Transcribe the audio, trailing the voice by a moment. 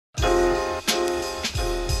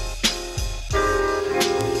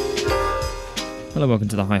Hello, welcome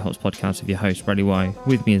to the High Hops podcast with your host, Bradley Y.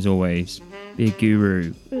 With me, as always, Beer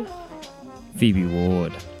Guru, Phoebe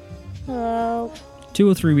Ward. Hello. 2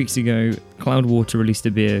 or 3 weeks ago, Cloudwater released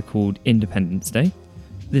a beer called Independence Day.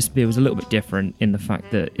 This beer was a little bit different in the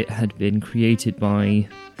fact that it had been created by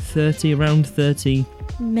around 30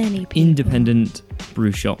 Many people. independent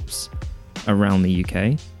brew shops around the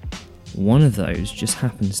UK. One of those just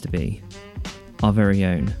happens to be our very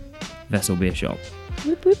own Vessel Beer Shop.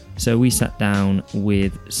 Whoop, whoop. So we sat down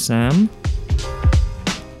with Sam.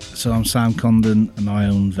 So I'm Sam Condon and I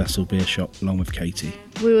own Vessel Beer Shop along with Katie.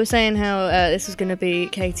 We were saying how this was going to be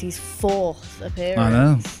Katie's 4th appearance. I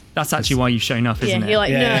know. That's actually why you've shown up, isn't Yeah, it? you're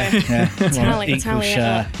like, no. Yeah. Equal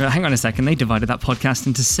share. Hang on a second, they divided that podcast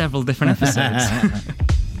into several different episodes.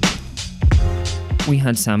 We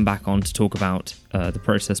had Sam back on to talk about the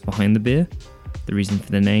process behind the beer, the reason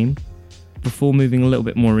for the name, before moving a little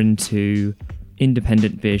bit more into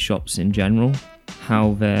independent beer shops in general,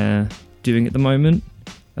 how they're doing at the moment,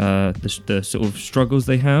 the sort of struggles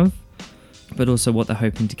they have, but also what they're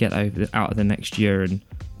hoping to get out of the next year, and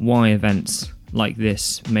why events like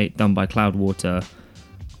this done by Cloudwater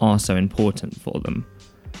are so important for them,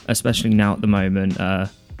 especially now at the moment.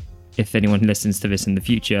 If anyone listens to this in the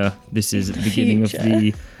future, this is at the beginning of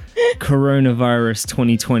the coronavirus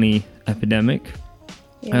 2020 epidemic,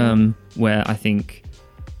 where I think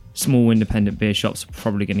small independent beer shops are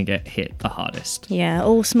probably going to get hit the hardest. Yeah,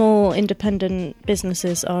 all small independent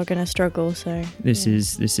businesses are going to struggle. So This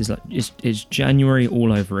is like it's January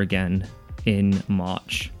all over again in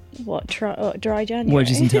March. what dry January? Well,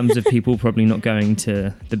 just in terms of people probably not going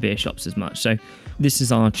to the beer shops as much. So this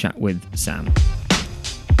is our chat with Sam.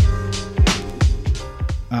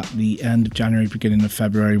 At the end of January, beginning of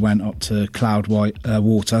February, went up to Cloudwater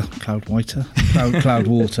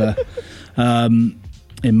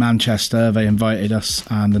in Manchester. They invited us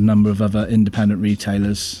and a number of other independent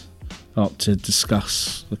retailers up to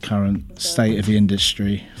discuss the current state of the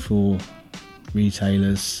industry for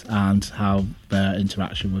retailers and how their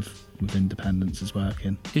interaction with independents is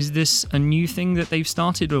working. Is this a new thing that they've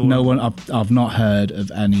started? Or No one, I've not heard of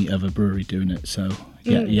any other brewery doing it. So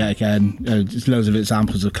yet again, there's loads of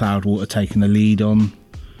examples of Cloudwater taking the lead on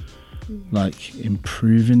like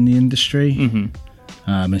improving the industry.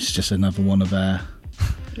 It's just another one of their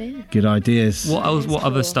good ideas. What else? What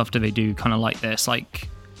other cool. stuff do they do kind of like this? Like,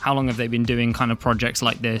 how long have they been doing kind of projects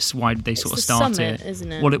like this? Why did they sort of the start summit, it?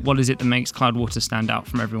 isn't it? What is it that makes Cloudwater stand out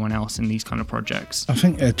from everyone else in these kind of projects? I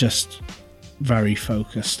think they're just very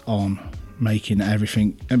focused on making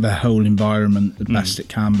everything, the whole environment, the best it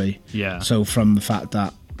can be. Yeah. So from the fact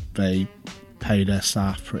that they pay their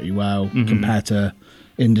staff pretty well compared to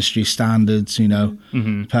industry standards,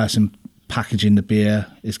 the person packaging the beer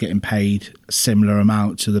is getting paid a similar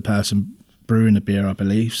amount to the person brewing the beer, I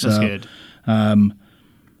believe. So, That's good.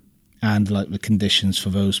 and like the conditions for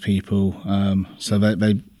those people. So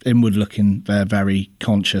they inward looking, they're very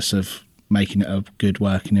conscious of making it a good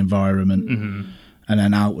working environment. And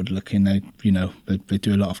then outward looking, they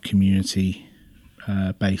do a lot of community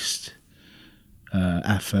based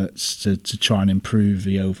efforts to try and improve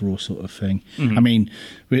the overall sort of thing. I mean,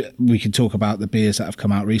 we could talk about the beers that have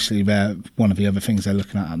come out recently. One of the other things they're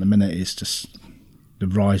looking at the minute is just the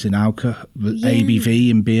rise in alcohol, ABV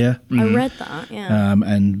in beer. I read that. Yeah.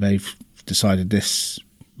 And they've decided this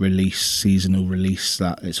seasonal release,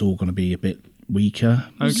 that it's all going to be a bit weaker.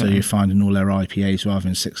 Okay. So you're finding all their IPAs rather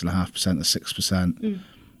than 6.5% or 6%,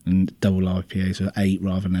 and double IPAs are 8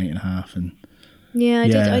 rather than 8.5. And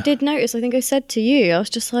I did notice. I think I said to you, I was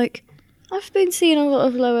just like, I've been seeing a lot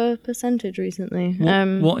of lower percentage recently.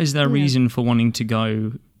 What is their reason for wanting to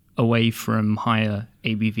go away from higher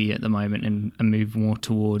ABV at the moment and move more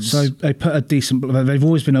towards... So they put a decent... They've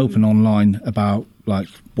always been open online about like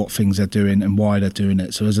what things they're doing and why they're doing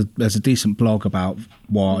it. So there's a decent blog about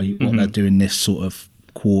what they're doing this sort of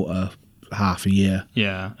half a year.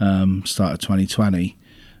 Yeah. Start of 2020.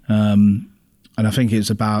 And I think it's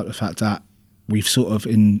about the fact that we've sort of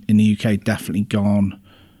in the UK definitely gone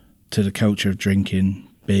to the culture of drinking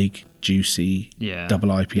big, juicy, double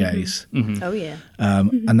IPAs. Oh yeah.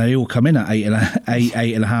 And they all come in at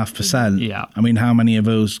 8.5%. Yeah. I mean, how many of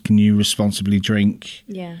those can you responsibly drink?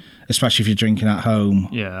 Yeah. Especially if you're drinking at home.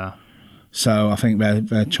 Yeah. So I think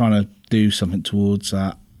they're trying to do something towards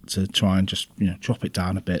that to try and just drop it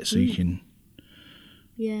down a bit so you can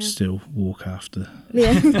still walk after.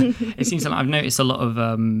 Yeah. It seems like I've noticed a lot of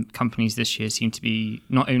companies this year seem to be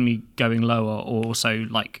not only going lower or also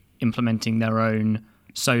like implementing their own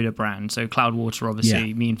soda brand. So Cloudwater,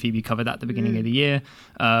 obviously, me and Phoebe covered that at the beginning of the year.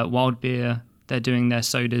 Wild Beer, they're doing their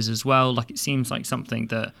sodas as well. Like, it seems like something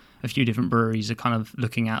that a few different breweries are kind of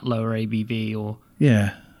looking at, lower ABV or...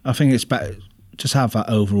 Yeah, I think it's better just have that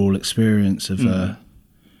overall experience of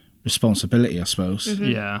responsibility, I suppose.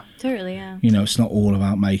 Yeah. Totally, yeah. You know, it's not all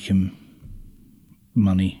about making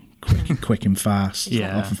money quick and fast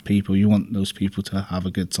off of people. You want those people to have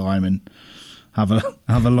a good time and have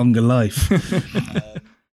a longer life.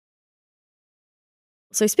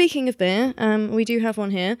 So speaking of beer, we do have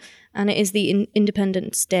one here, and it is the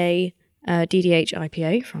Independence Day DDH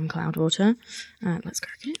IPA from Cloudwater. Let's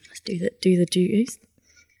crack it. Let's do the duties.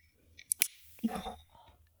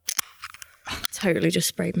 Totally just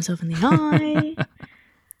sprayed myself in the eye.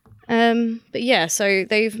 But yeah, so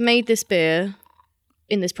they've made this beer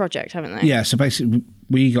in this project, haven't they? Yeah, so basically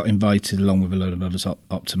we got invited along with a load of others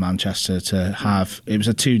up to Manchester to have, it was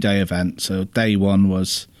a 2-day event. So day one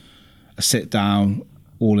was a sit down,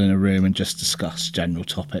 all in a room, and just discuss general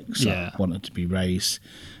topics that wanted to be raised.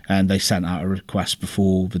 And they sent out a request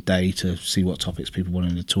before the day to see what topics people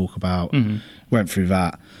wanted to talk about. Went through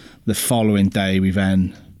that. The following day we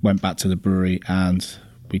then went back to the brewery and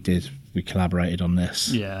we collaborated on this.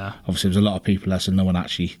 Yeah. Obviously, there was a lot of people there, so no one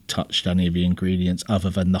actually touched any of the ingredients other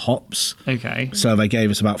than the hops. Okay. So they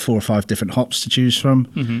gave us about 4 or 5 different hops to choose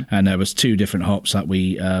from, and there was 2 different hops that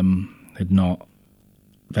we had not,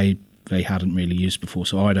 they hadn't really used before.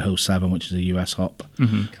 So Idaho 7, which is a US hop,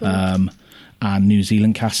 Cool. and New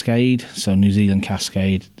Zealand Cascade. So New Zealand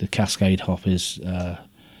Cascade, the Cascade hop is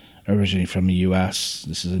originally from the US.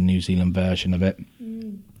 This is a New Zealand version of it.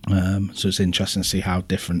 So it's interesting to see how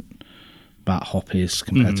different that hop is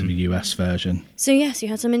compared to the US version. So yes, you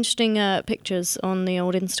had some interesting pictures on the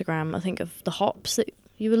old Instagram, I think, of the hops that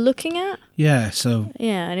you were looking at. Yeah, so...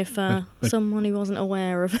 Yeah, and if someone who wasn't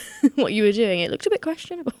aware of what you were doing, it looked a bit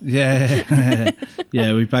questionable. Yeah,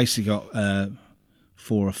 yeah, we basically got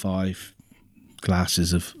 4 or 5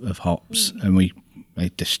 glasses of hops, and they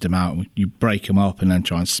dished them out. You break them up and then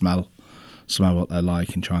try and smell what they're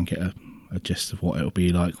like and try and get a gist of what it'll be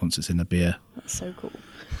like once it's in the beer. That's so cool.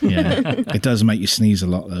 Yeah, it does make you sneeze a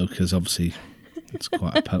lot though, because obviously it's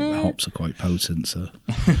quite hops are quite potent, so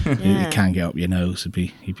it can get up your nose. You'd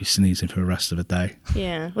be sneezing for the rest of the day.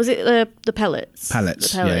 Yeah, was it the pellets?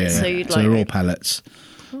 Pellets, The pellets. yeah. So they're all pellets.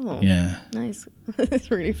 Oh, Yeah, nice. It's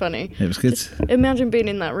really funny. it was good. Just imagine being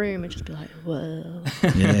in that room and just be like, whoa.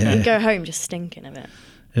 Yeah. And go home just stinking of it.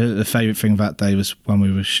 The favourite thing of that day was when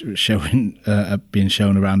we were being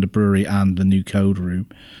shown around the brewery and the new code room.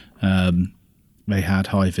 They had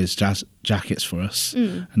high-vis jackets for us,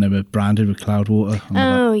 and they were branded with Cloudwater on the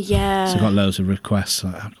back. Oh, yeah. So I got loads of requests.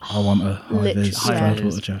 Like, I want a high-vis Literally.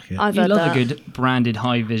 Cloudwater jacket. I've You heard love that. a good branded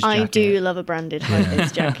high-vis jacket. I do love a branded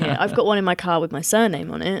high-vis jacket. I've got one in my car with my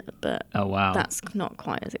surname on it, but Oh, wow. that's not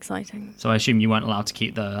quite as exciting. So I assume you weren't allowed to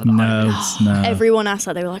keep the No, high-vis. no. Everyone asked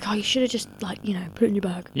that. They were like, oh, you should have just, put it in your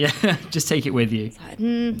bag. Yeah, just take it with you. Like,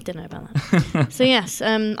 didn't know about that. So, yes,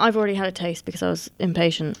 I've already had a taste because I was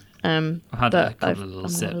impatient. I've had but a couple of little I'm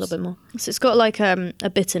sips. a little bit more. So it's got like a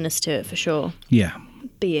bitterness to it for sure, Yeah.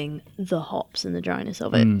 being the hops and the dryness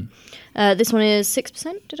of it. This one is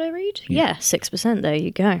 6%, did I read? Yeah, 6%, there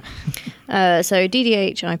you go. So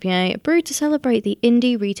DDH IPA, brewed to celebrate the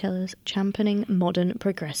indie retailers championing modern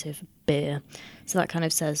progressive beer. So that kind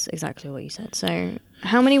of says exactly what you said. So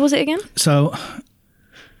how many was it again? So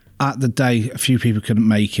at the day, a few people couldn't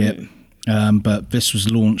make it. But this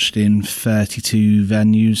was launched in 32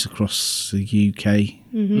 venues across the UK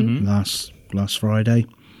last Friday.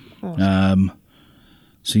 Awesome.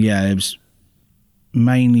 So yeah, it was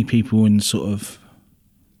mainly people in sort of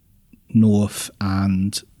North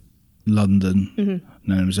and London. And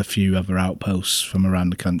then there was a few other outposts from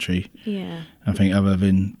around the country. Yeah. I think other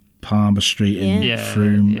than Palmer Street and Yeah.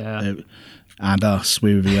 Froome. Yeah. And us,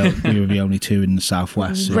 we were the only 2 in the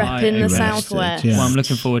southwest. who Repping the registered, Southwest. yeah. Well, I'm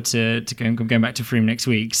looking forward to going back to Froome next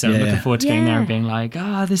week. So I'm Yeah. looking forward to going there Yeah. and being like,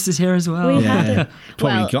 this is here as well. We had Yeah, it.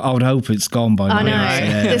 probably. Well, I would hope it's gone by now. I know.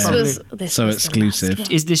 Yeah. This Probably. was this So was exclusive. The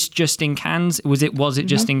last Is this just in cans? Was it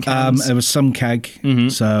just in cans? There was some keg,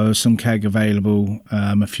 so some keg available.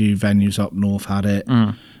 A few venues up north had it.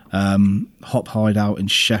 Hop Hideout in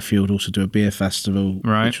Sheffield also do a beer festival,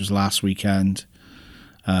 Right. which was last weekend,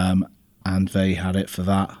 and they had it for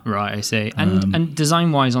that. Right, I see. And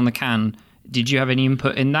design-wise on the can, did you have any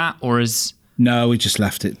input in that, or is... No, we just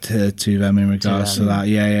left it to them in regards to that.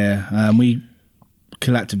 Yeah. We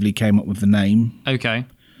collectively came up with the name. Okay.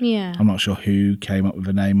 Yeah. I'm not sure who came up with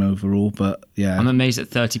the name overall, but yeah. I'm amazed that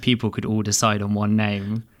 30 people could all decide on one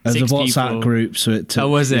name. There's a 6 WhatsApp people. group, so it took... Oh,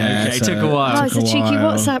 was it? Okay, it took a while. Oh, it's a cheeky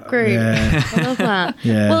WhatsApp group. Yeah. I love that.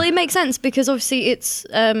 Yeah. Well, it makes sense because obviously it's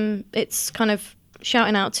kind of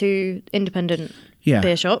shouting out to independent Yeah.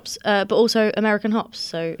 beer shops, but also American Hops,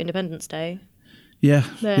 so Independence Day. Yeah,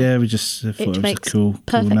 Yeah. we just thought it was a makes cool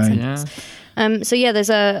perfect name. sense. Yeah. So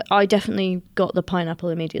yeah, I definitely got the pineapple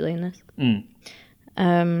immediately in this.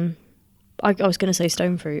 I was going to say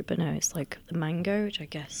stone fruit, but no, it's like the mango, which I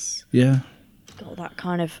guess Yeah. got that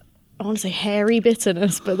kind of, I want to say hairy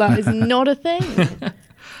bitterness, but that is not a thing.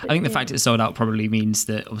 I think the fact it's sold out probably means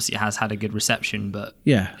that obviously it has had a good reception, but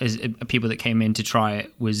Yeah. as people that came in to try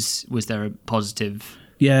it, was there a positive?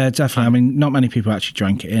 Yeah, definitely. I mean, not many people actually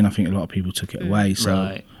drank it in. I think a lot of people took it away. So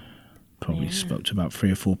Right. probably spoke to about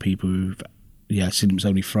 3 or 4 people who've, since it was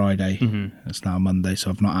only Friday. It's now Monday, so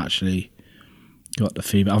I've not actually got the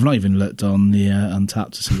feedback. I've not even looked on the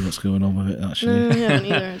Untapped to see what's going on with it, actually. No, I haven't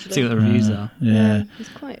either, actually. See what the reviews are. Yeah.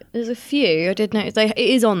 There's a few. I did notice it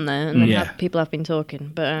is on there, and then people have been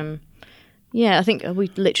talking. But I think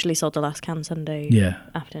we literally sold the last can Sunday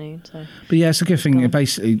afternoon. So, But yeah, it's a good thing.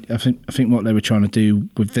 Basically, I think what they were trying to do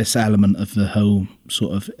with this element of the whole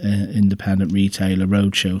sort of independent retailer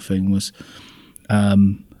roadshow thing was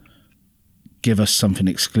give us something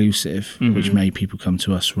exclusive, which made people come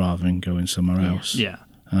to us rather than going somewhere else. Yeah.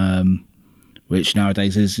 Which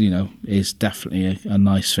nowadays is definitely a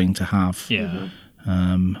nice thing to have. Yeah.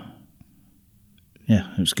 Yeah,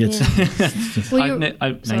 it was good. well,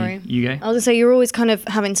 No, sorry, you go. I was going to say you're always kind of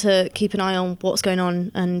having to keep an eye on what's going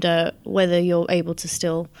on and whether you're able to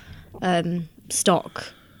still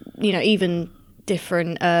stock, even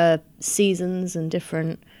different seasons and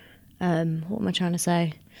different. What am I trying to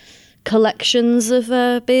say? Collections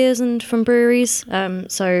of beers and from breweries.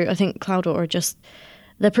 So I think Cloudwater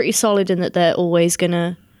they're pretty solid in that they're always going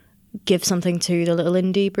to give something to the little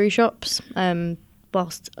indie brew shops,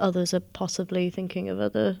 whilst others are possibly thinking of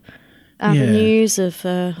other avenues of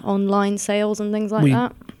online sales and things like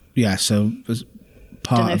that. Yeah, so as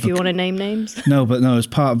part Don't know of if you want to name names. No, as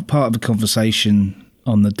part of the conversation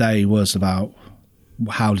on the day was about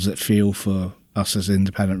how does it feel for us as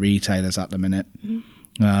independent retailers at the minute.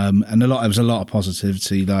 And there was a lot of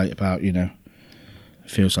positivity, like about it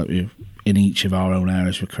feels like we're in each of our own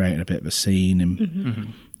areas we're creating a bit of a scene,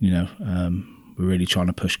 and we're really trying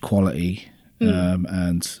to push quality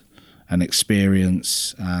and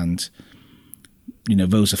experience, and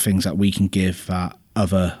those are things that we can give that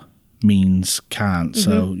other means can't.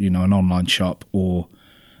 So an online shop or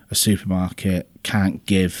a supermarket can't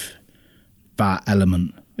give that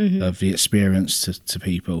element of the experience to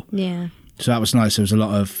people. Yeah. So that was nice. There was a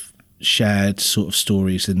lot of shared sort of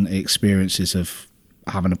stories and experiences of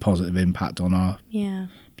having a positive impact on our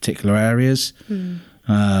particular areas.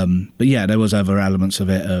 But yeah, there was other elements of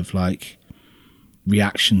it of like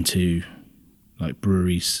reaction to like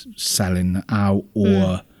breweries selling out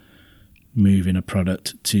or moving a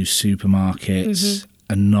product to supermarkets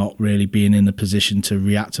and not really being in the position to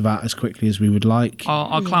react to that as quickly as we would like.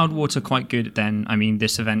 Are Cloudwater quite good then? I mean,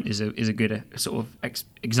 this event is a good sort of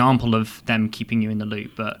example of them keeping you in the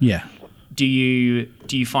loop. But Yeah. do you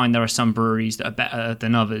find there are some breweries that are better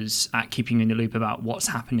than others at keeping you in the loop about what's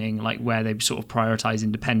happening, like where they sort of prioritize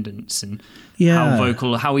independence and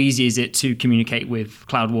how easy is it to communicate with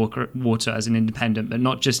Cloudwater as an independent, but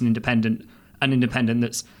not just an independent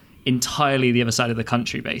that's entirely the other side of the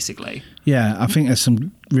country, basically? Yeah, I think there's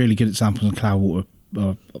some really good examples of Cloudwater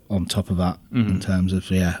on top of that in terms of,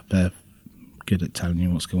 they're good at telling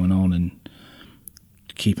you what's going on and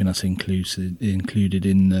keeping us included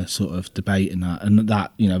in the sort of debate and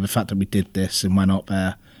that the fact that we did this and went up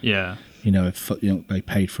there, they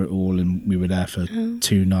paid for it all and we were there for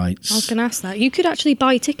 2 nights. I was going to ask that. You could actually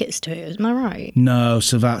buy tickets to it, am I right? No,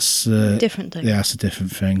 so that's different thing. Yeah, that's a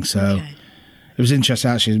different thing. So Okay. it was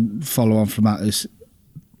interesting actually. Follow on from that is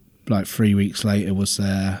like 3 weeks later was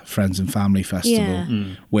their Friends and Family Festival,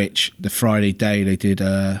 which the Friday day they did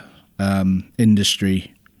a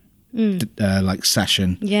industry like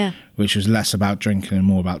session, which was less about drinking and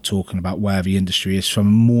more about talking about where the industry is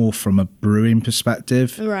from a brewing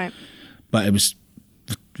perspective. Right. But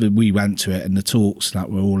we went to it and the talks that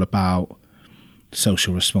were all about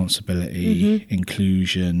social responsibility,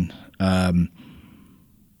 inclusion.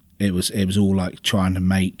 It was all like trying to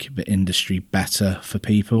make the industry better for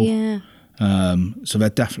people. Yeah. So they're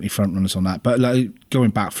definitely front runners on that. But like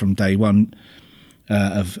going back from day one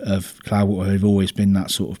of Cloudwater, they've always been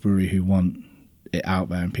that sort of brewery who want it out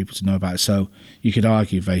there and people to know about it. So you could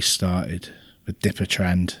argue they started the dipper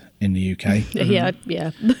trend in the UK.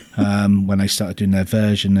 Yeah. When they started doing their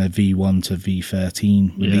V1 to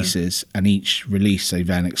V13 releases, and each release they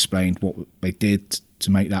then explained what they did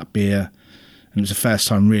to make that beer. And it was the first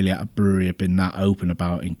time really at a brewery had been that open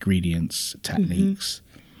about ingredients, techniques.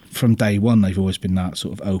 from day one, they've always been that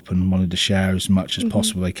sort of open, wanted to share as much as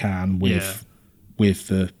possible they can with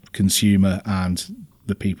the consumer and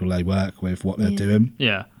the people they work with, what they're doing.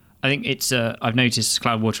 Yeah. I think it's, I've noticed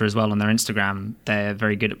Cloudwater as well on their Instagram, they're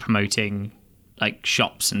very good at promoting like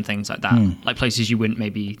shops and things like that, like places you wouldn't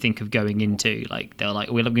maybe think of going into. Like they're like,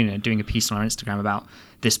 we're doing a piece on our Instagram about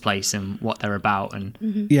this place and what they're about. And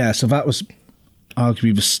yeah, so that was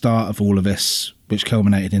arguably the start of all of this, which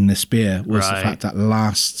culminated in this beer, was the fact that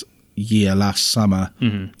last summer,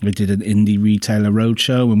 we did an indie retailer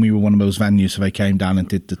roadshow, and we were one of those venues, so they came down and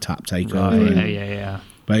did the tap takeover. Yeah.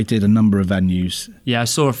 They did a number of venues. Yeah, I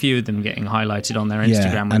saw a few of them getting highlighted on their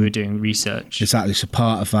Instagram when we were doing research. Exactly. So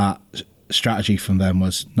part of that strategy from them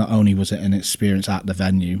was not only was it an experience at the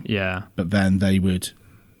venue, but then they would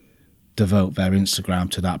devote their Instagram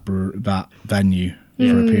to that venue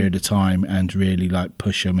for a period of time and really like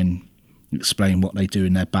push them and explain what they do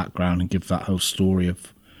in their background and give that whole story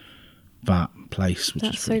of that place, which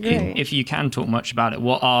is pretty cool. If you can talk much about it,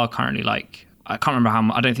 what are currently like, I can't remember how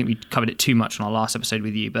much, I don't think we covered it too much on our last episode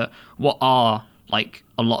with you, but what are like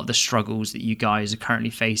a lot of the struggles that you guys are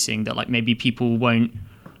currently facing that like maybe people won't,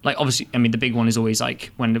 like obviously, I mean, the big one is always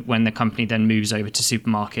like when the company then moves over to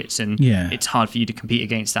supermarkets and it's hard for you to compete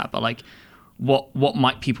against that. But like, what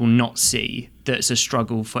might people not see that's a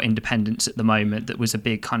struggle for independents at the moment that was a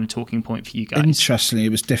big kind of talking point for you guys? Interestingly, it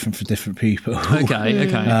was different for different people.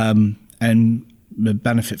 Okay. And the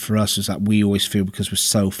benefit for us is that we always feel, because we're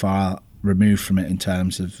so far removed from it in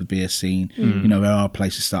terms of the beer scene, you know, there are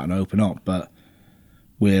places starting to open up, but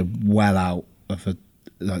we're well out of a,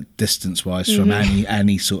 like distance-wise from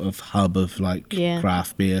any sort of hub of like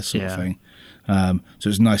craft beer sort of thing. So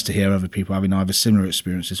it's nice to hear other people having either similar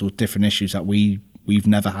experiences or different issues that we've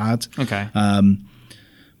never had. Okay. But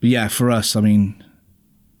yeah, for us, I mean,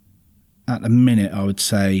 at the minute, I would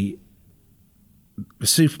say the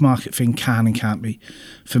supermarket thing can and can't be.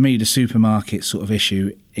 For me, the supermarket sort of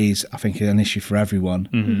issue is, I think, an issue for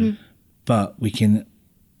everyone. But we can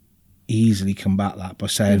easily combat that by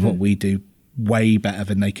saying what we do way better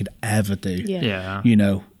than they could ever do. You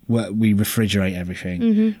know, we refrigerate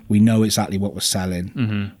everything. We know exactly what we're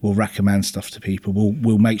selling. We'll recommend stuff to people.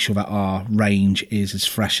 We'll make sure that our range is as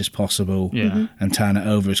fresh as possible and turn it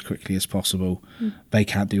over as quickly as possible. They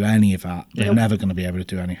can't do any of that. They're never going to be able to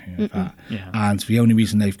do anything of that. And the only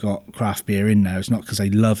reason they've got craft beer in there is not because they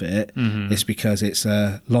love it. It's because it's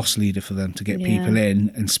a loss leader for them to get people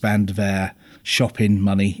in and spend their shopping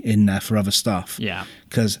money in there for other stuff.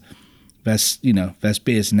 Because there's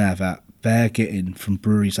beers in there that they're getting from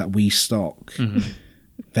breweries that we stock.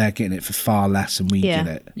 They're getting it for far less than we get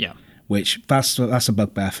it. Which that's a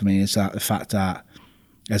bugbear for me, is that the fact that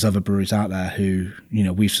there's other breweries out there who, you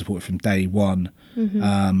know, we've supported from day one,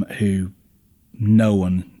 who no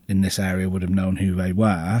one in this area would have known who they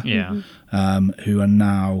were, who are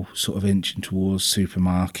now sort of inching towards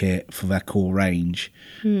supermarket for their core range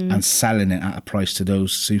and selling it at a price to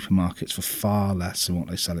those supermarkets for far less than what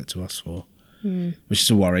they sell it to us for, which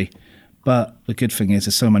is a worry. But the good thing is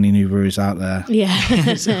there's so many new breweries out there.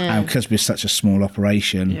 And because we're such a small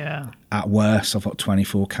operation, at worst I've got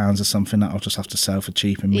 24 cans or something that I'll just have to sell for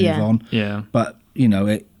cheap and move on. But, you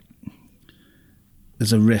know,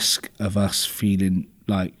 there's a risk of us feeling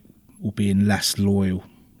like we're being less loyal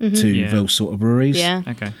to those sort of breweries.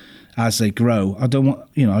 As they grow. I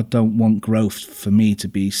don't want growth for me to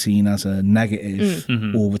be seen as a negative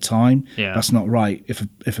all the time. That's not right.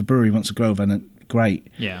 If a brewery wants to grow, then great.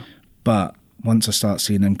 But once I start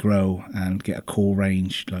seeing them grow and get a core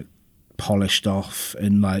range like polished off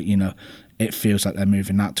and like, you know, it feels like they're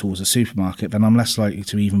moving that towards a supermarket, then I'm less likely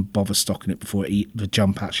to even bother stocking it before the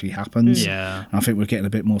jump actually happens. And I think we're getting a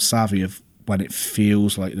bit more savvy of when it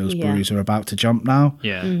feels like those breweries are about to jump now.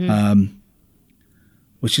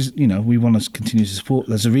 Which is, you know, we want to continue to support.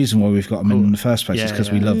 There's a reason why we've got them in the first place, is because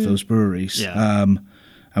we love those breweries. And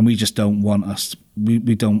we just don't want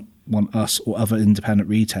we don't want us or other independent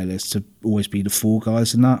retailers to always be the fall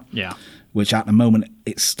guys in that. Which at the moment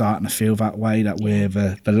it's starting to feel that way, that we're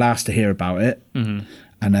the last to hear about it. And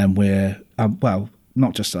then we're, well,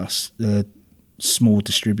 not just us, the small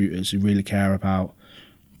distributors who really care about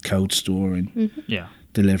code storing,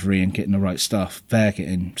 delivery and getting the right stuff, they're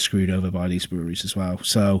getting screwed over by these breweries as well.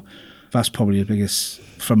 So that's probably the biggest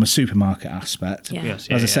from a supermarket aspect. As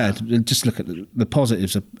I said, just look at the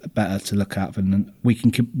positives are better to look at, and we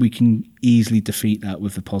can easily defeat that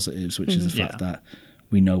with the positives, which is the fact that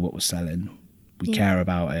we know what we're selling, we care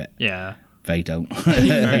about it. They don't.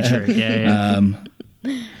 Very true.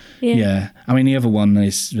 I mean, the other one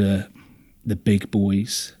is the big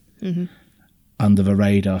boys under the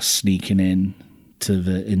radar sneaking in to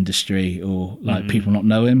the industry, or like people not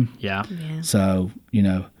know him. Yeah. So, you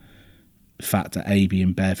know, the fact that AB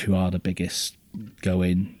and Bev, who are the biggest, go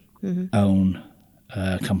in, own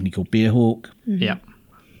a company called Beerhawk. Yeah.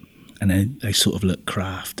 And they sort of look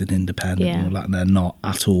craft and independent and all that, and they're not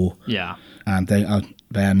at all. Yeah. And they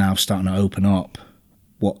are now starting to open up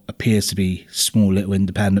what appears to be small little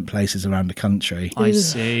independent places around the country. I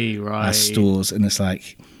see, right. As stores, and it's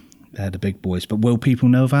like, they're the big boys. But will people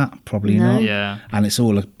know that? Probably not. Yeah. And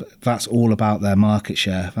that's all about their market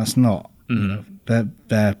share. That's not, you know,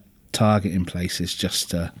 they're targeting places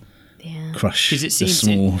just to crush because it the seems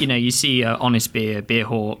small. you know, you see Honest Beer,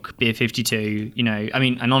 Beerhawk, Beer 52. You know, I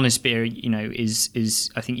mean, an Honest Beer, you know,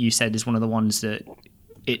 is I think you said is one of the ones that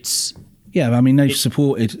it's. Yeah, I mean, they've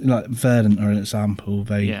supported, like Verdant are an example.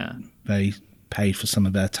 They paid for some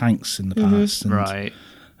of their tanks in the past, and, Right.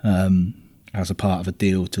 As a part of a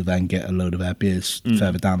deal to then get a load of their beers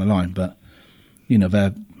further down the line. But you know,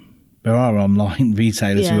 there are online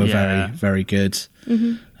retailers who are very, very good.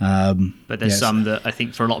 But there's some that I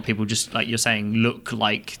think for a lot of people, just like you're saying, look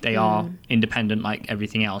like they are independent like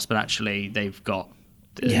everything else, but actually they've got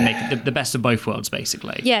make the best of both worlds,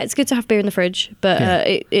 basically. Yeah, it's good to have beer in the fridge, but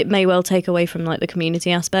it may well take away from like the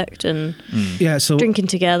community aspect and so drinking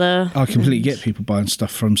together. I completely get people buying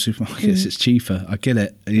stuff from supermarkets. It's cheaper. I get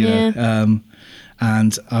it. You know?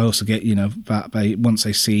 And I also get, you know, that once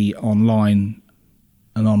they see an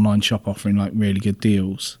online shop offering like really good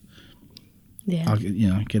deals, I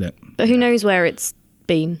get it. But who knows where it's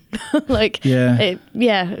been? Like,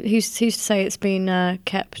 who's to say it's been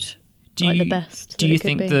kept the best? Do you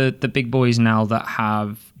think the big boys now that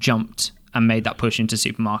have jumped and made that push into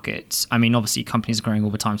supermarkets? I mean, obviously companies are growing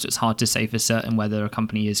all the time, so it's hard to say for certain whether a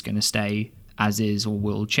company is going to stay as is or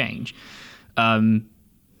will change.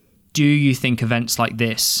 Do you think events like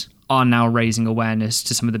this are now raising awareness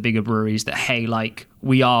to some of the bigger breweries that, hey, like,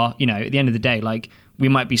 we are, you know, at the end of the day, like, we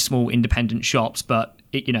might be small independent shops, but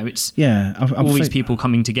it's all these people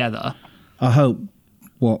coming together. I hope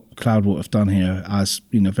what Cloudwater have done here, as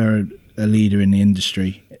you know, they're a leader in the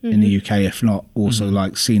industry in the UK, if not also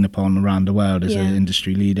like seen upon around the world as an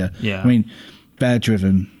industry leader. I mean, they're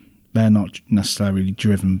not necessarily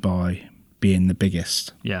driven by being the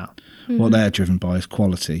biggest. What they're driven by is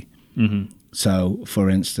quality. So for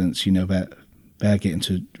instance, you know,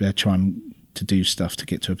 they're trying to do stuff to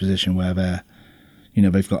get to a position where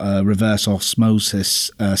they've got a reverse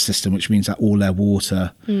osmosis system, which means that all their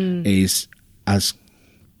water is as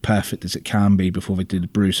perfect as it can be before they do the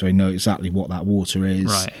brew, so they know exactly what that water is.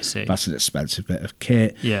 Right, I see. That's an expensive bit of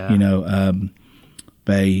kit. You know,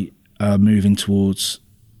 they are moving towards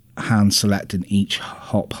hand selecting each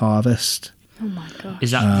hop harvest. Oh my gosh!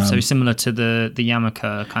 Is that so similar to the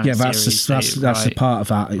Yamaka kind of series? That's a part of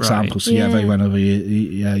that example. So they went over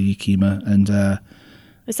Yakima, and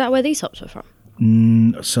is that where these hops are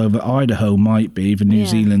from? So the Idaho might be, the New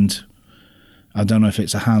Zealand. I don't know if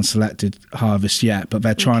it's a hand selected harvest yet, but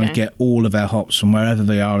they're trying to get all of their hops from wherever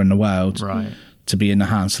they are in the world to be in the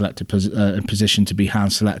hand selected position to be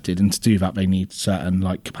hand selected, and to do that they need certain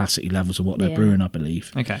like capacity levels of what they're brewing, I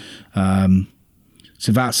believe. Okay.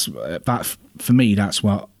 So that for me, that's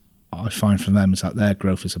what I find from them, is that their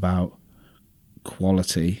growth is about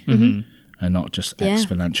quality and not just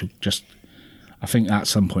exponential. Just, I think at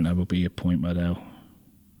some point there will be a point where they'll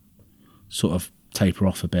sort of taper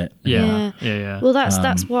off a bit. Well,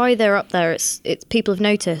 that's why they're up there. It's people have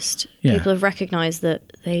noticed. People have recognised that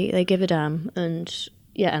they give a damn, and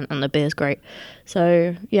the beer's great.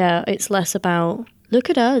 So it's less about look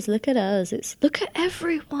at us. It's look at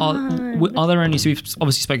everyone. Are there any? So we've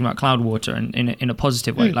obviously spoken about Cloudwater in a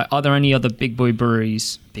positive way. Like, are there any other big boy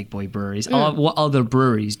breweries? What other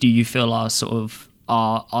breweries do you feel are sort of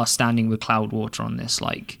are standing with Cloudwater on this?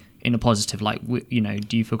 Like, in a positive, like, you know,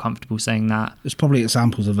 do you feel comfortable saying that? There's probably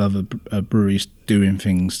examples of other breweries doing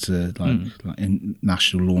things to like in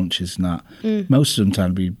national launches and that. Most of them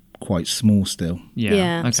tend to be quite small still.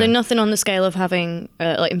 Okay. So nothing on the scale of having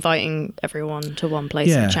like inviting everyone to one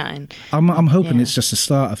place and chatting. I'm hoping it's just the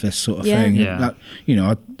start of this sort of thing. That, you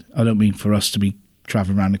know, I don't mean for us to be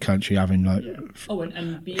traveling around the country having like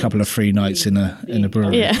a couple of free nights in a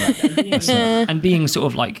brewery. And being sort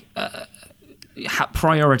of like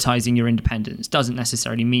prioritizing your independence doesn't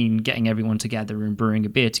necessarily mean getting everyone together and brewing a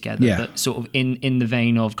beer together, but sort of in the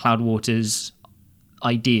vein of Cloudwater's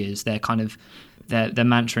ideas, their kind of their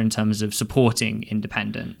mantra in terms of supporting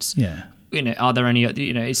independence. Yeah. You know, are there any,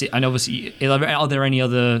 you know, is it, and obviously, are there any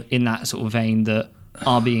other in that sort of vein that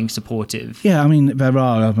are being supportive? Yeah, I mean, there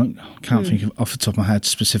are. I can't think of, off the top of my head,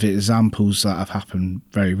 specific examples that have happened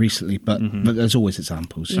very recently, but there's always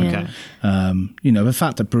examples. Yeah. Okay. You know, the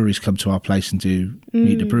fact that breweries come to our place and do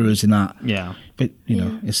meet the brewers in that. Yeah. But, you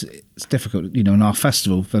know, it's difficult. You know, in our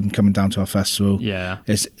festival, them coming down to our festival, Yeah.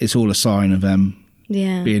 it's all a sign of them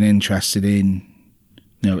Yeah. being interested in,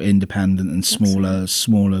 you know, independent and smaller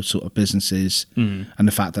sort of businesses, and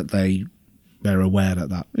the fact that they're aware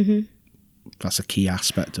that that's a key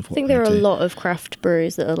aspect of what I think there are they a do. lot of craft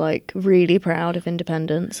breweries that are like really proud of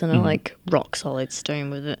independence and are like rock solid stone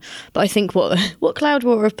with it. But I think what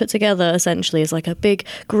Cloudwater have put together essentially is like a big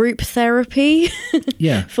group therapy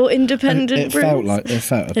Yeah. for independent It brewers.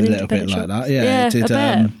 felt a An little bit independent like shop. that. Yeah, Yeah, it did.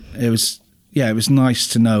 I bet. It was nice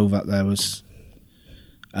to know that there was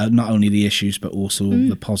not only the issues but also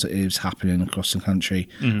the positives happening across the country.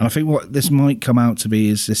 And I think what this might come out to be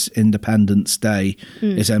is this Independence Day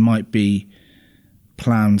is there might be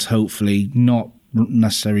plans, hopefully not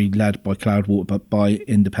necessarily led by Cloudwater but by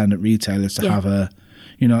independent retailers to have a,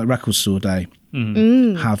 you know, a record store day.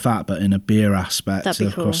 Have that, but in a beer aspect That'd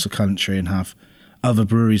be across cool. the country, and have other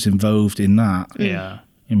breweries involved in that. Yeah.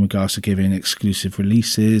 In regards to giving exclusive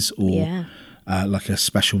releases or Yeah. like a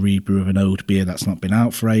special rebrew of an old beer that's not been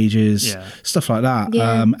out for ages, Yeah. stuff like that,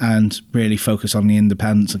 Yeah. and really focus on the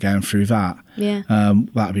independents again through that. Yeah.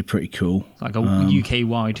 That'd be pretty cool. Like a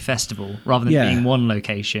UK-wide festival, rather than Yeah. being one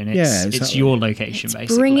location. It's, Yeah, it's exactly. your location,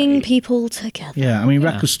 basically. Bringing people together. Yeah, I mean,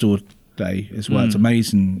 Record Store Day has worked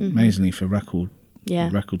amazingly for record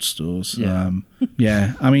stores. Yeah.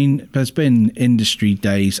 Yeah, I mean, there's been industry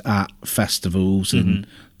days at festivals and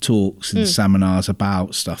talks and seminars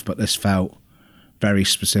about stuff, but this felt very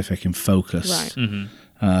specific and focused. Right.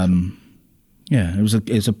 Yeah, it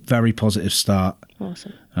was a very positive start.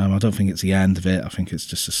 Awesome. I don't think it's the end of it. I think it's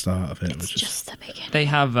just the start of it. It's just the beginning. They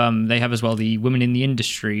have as well the Women in the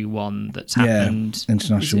Industry one that's happened.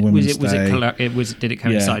 International Women's Day. Did it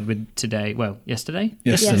coincide with today? Well, yesterday.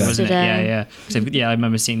 Yesterday. Wasn't it? Yesterday. Yeah. So yeah, I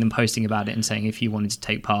remember seeing them posting about it and saying if you wanted to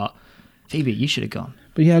take part, Phoebe, you should have gone.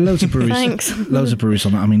 But yeah, loads of breweries. Thanks. Loads of breweries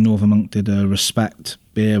on that. I mean, Northern Monk did a Respect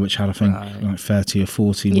beer, which had I think like 30 or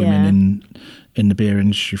 40 women in the beer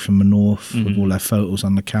industry from the north with all their photos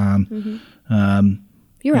on the can.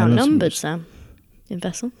 You're Yeah, loads of outnumbered, breweries. Sam. In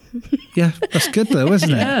Vessel. Yeah, that's good though,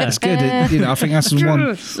 isn't it? It's good. I think that's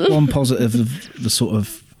one positive of the sort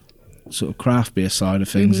of craft beer side of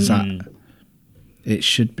things is that it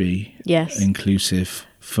should be Yes. inclusive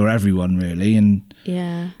for everyone, really, and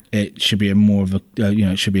Yeah. it should be a more of a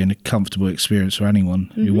it should be a comfortable experience for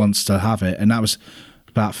anyone who wants to have it. And that was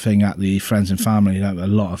that thing at the Friends and Family. That a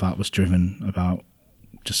lot of that was driven about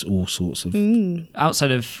just all sorts of.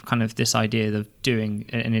 Outside of kind of this idea of doing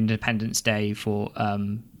an Independence Day for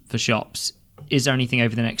shops, is there anything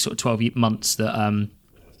over the next sort of 12 months that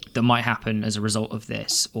that might happen as a result of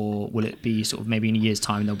this, or will it be sort of maybe in a year's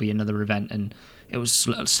time there'll be another event and it will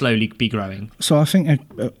slowly be growing? So I think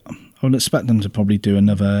I would expect them to probably do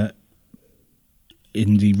another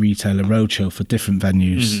indie retailer roadshow for different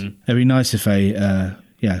venues. It'd be nice if they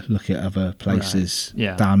look at other places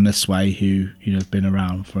down this way who have been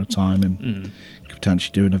around for a time and could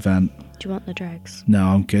potentially do an event. Do you want the dregs? No,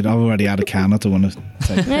 I'm good. I've already had a can. I don't want to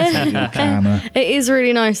take a can. It is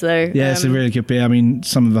really nice though. Yeah, it's a really good beer. I mean,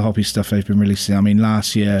 some of the hoppy stuff they've been releasing. I mean,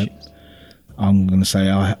 last year, I'm going to say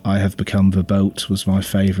I Have Become the Boat was my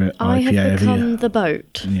favourite I IPA have of the year. become the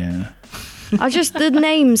boat. Yeah. The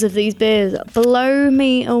names of these beers blow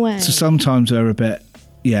me away. So sometimes they're a bit,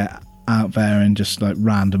 out there and just like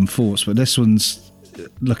random thoughts. But this one's,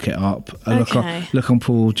 look it up. Okay. Look on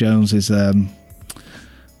Paul Jones's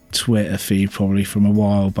Twitter feed probably from a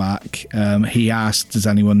while back. He asked, does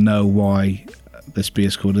anyone know why this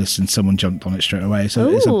beer's called this? And someone jumped on it straight away. So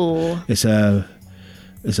it's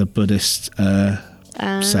a Buddhist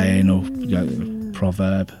saying or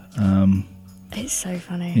proverb. It's so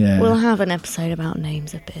funny. Yeah. We'll have an episode about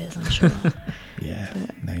names of beers, I'm sure. Yeah,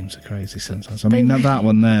 names are crazy sometimes. I mean, that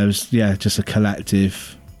one there is, just a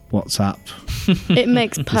collective WhatsApp. It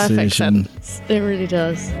makes perfect Decision. sense. It really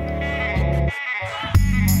does.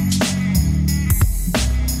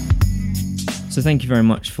 So thank you very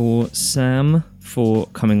much for Sam for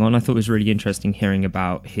coming on. I thought it was really interesting hearing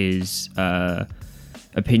about his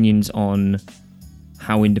opinions on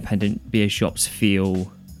how independent beer shops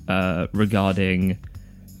feel regarding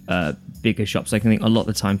bigger shops. Like, I think a lot of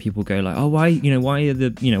the time people go like, oh, why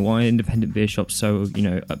are independent beer shops so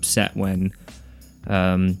upset when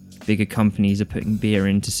bigger companies are putting beer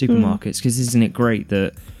into supermarkets? Because isn't it great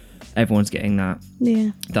that everyone's getting that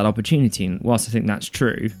opportunity? And whilst I think that's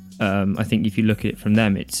true, I think if you look at it from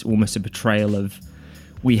them, it's almost a betrayal of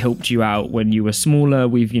we helped you out when you were smaller.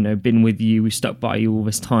 We've, been with you. We've stuck by you all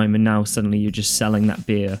this time. And now suddenly you're just selling that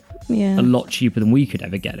beer a lot cheaper than we could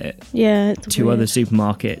ever get it. Yeah. It's to weird. other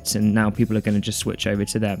supermarkets. And now people are going to just switch over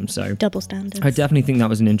to them. So Double standards. I definitely think that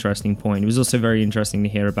was an interesting point. It was also very interesting to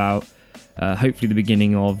hear about hopefully the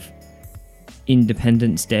beginning of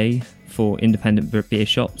Independence Day for independent beer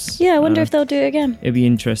shops. Yeah, I wonder if they'll do it again. It'd be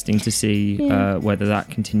interesting to see whether that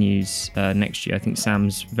continues next year. I think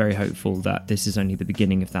Sam's very hopeful that this is only the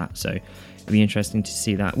beginning of that, so it'd be interesting to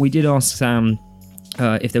see that. We did ask Sam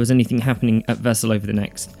if there was anything happening at Vessel over the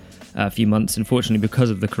next few months. Unfortunately, because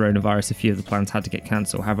of the coronavirus, a few of the plans had to get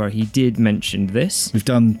cancelled. However, he did mention this. We've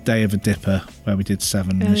done Day of a Dipper, where we did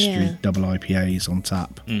 7 mystery double IPAs on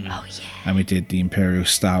tap. Oh, yeah. And we did the Imperial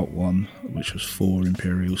Stout one, which was 4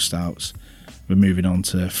 Imperial Stouts. We're moving on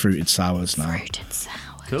to fruited sours now. Fruited sour.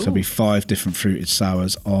 Cool. So it'll be 5 different fruited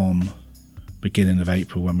sours on beginning of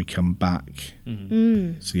April when we come back.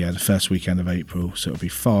 So yeah, the first weekend of April. So it'll be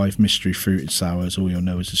 5 mystery fruited sours. All you'll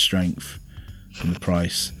know is the strength and the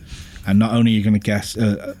price. And not only are you going to guess,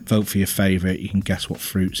 vote for your favourite, you can guess what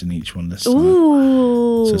fruit's in each one this time.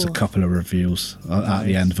 Ooh. So there's a couple of reveals at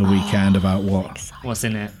the end of the weekend about What's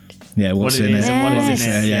in it? Yeah, what's what in it is it. and what is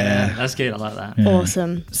in it. Yeah. That's good. I like that. Yeah.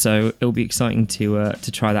 Awesome. So it'll be exciting to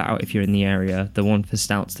try that out if you're in the area. The one for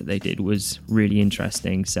stouts that they did was really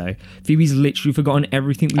interesting. So Phoebe's literally forgotten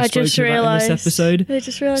everything we spoke about in this episode. I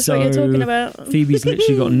just realised what you're talking about. Phoebe's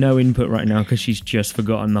literally got no input right now because she's just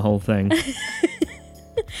forgotten the whole thing.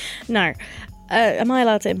 No. Am I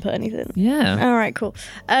allowed to input anything? Yeah. All right, cool.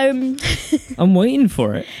 I'm waiting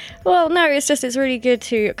for it. Well, no, it's really good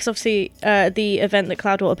to, because obviously the event that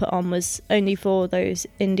Cloudwater put on was only for those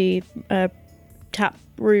indie tap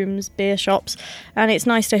rooms, beer shops, and it's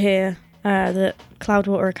nice to hear that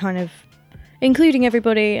Cloudwater are kind of including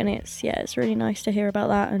everybody, and it's really nice to hear about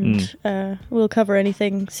that, and we'll cover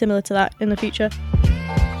anything similar to that in the future.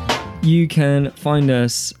 You can find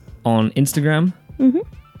us on Instagram,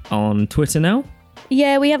 on Twitter now.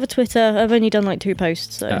 Yeah, we have a Twitter. I've only done like 2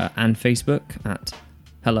 posts, so. And Facebook at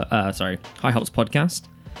High Hops Podcast.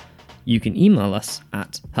 You can email us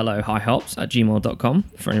at hellohighhops@gmail.com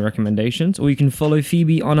for any recommendations, or you can follow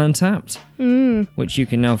Phoebe on Untapped, which you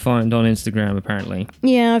can now find on Instagram apparently.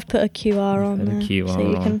 Yeah, I've put a QR on there, QR so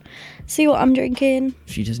you can see what I'm drinking.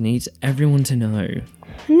 She just needs everyone to know.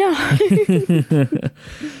 No.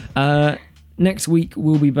 Next week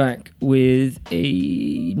we'll be back with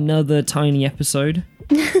another tiny episode.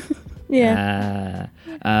 Yeah.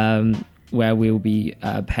 Where we'll be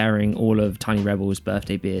pairing all of Tiny Rebel's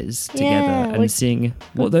birthday beers together Yeah, and seeing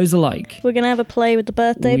what those are like. We're going to have a play with the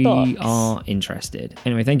birthday box. We are interested.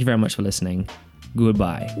 Anyway, thank you very much for listening.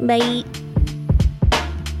 Goodbye. Bye.